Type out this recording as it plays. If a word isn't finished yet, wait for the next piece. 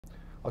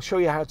I'll show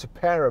you how to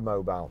pair a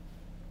mobile.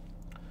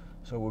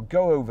 So we'll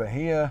go over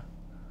here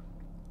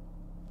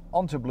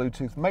onto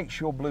Bluetooth, make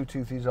sure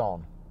Bluetooth is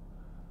on.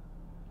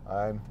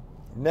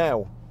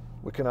 Now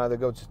we can either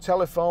go to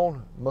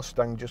telephone,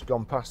 Mustang just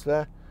gone past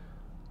there,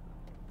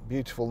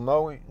 beautiful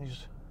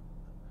noise,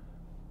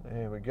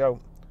 there we go.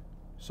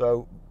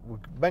 So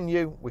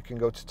menu, we can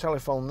go to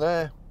telephone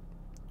there,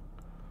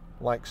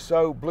 like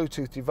so.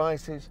 Bluetooth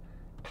devices,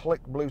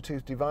 click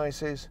Bluetooth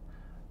devices,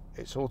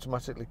 it's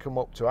automatically come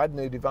up to add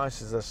new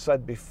devices. As I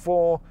said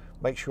before,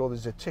 make sure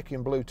there's a tick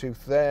in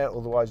Bluetooth there,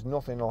 otherwise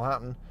nothing will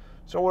happen.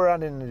 So we're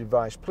adding a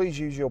device. Please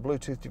use your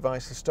Bluetooth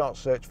device to start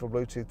search for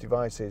Bluetooth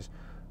devices.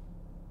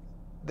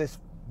 This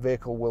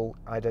vehicle will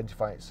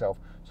identify itself.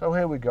 So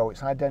here we go,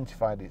 it's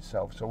identified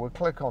itself. So we'll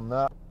click on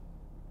that.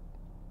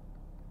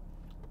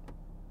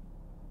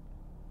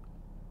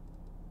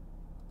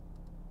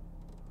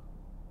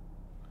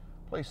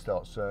 Please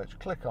start search,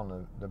 click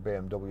on the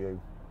BMW.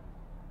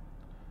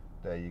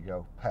 There you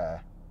go,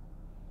 pair,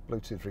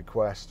 Bluetooth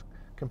request.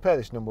 Compare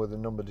this number with the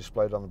number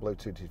displayed on the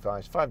Bluetooth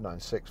device,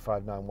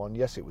 596591.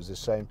 Yes, it was the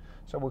same.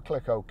 So we'll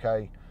click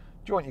OK.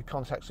 Do you want your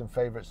contacts and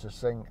favourites to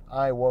sing?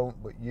 I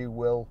won't, but you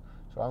will.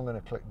 So I'm going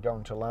to click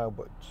don't allow,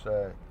 but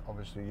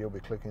obviously you'll be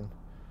clicking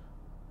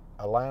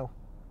allow.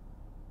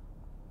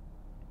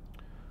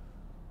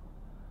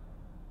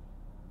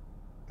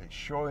 It's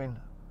showing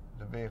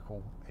the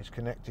vehicle is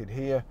connected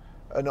here,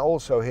 and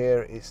also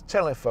here it's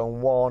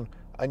telephone 1,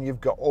 and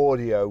you've got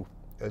audio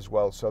as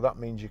well, so that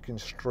means you can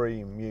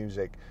stream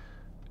music.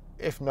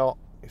 If not,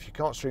 if you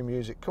can't stream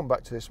music, come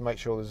back to this and make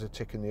sure there's a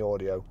tick in the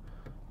audio.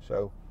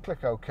 So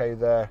click OK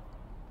there,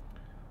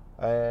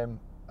 and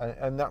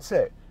that's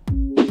it.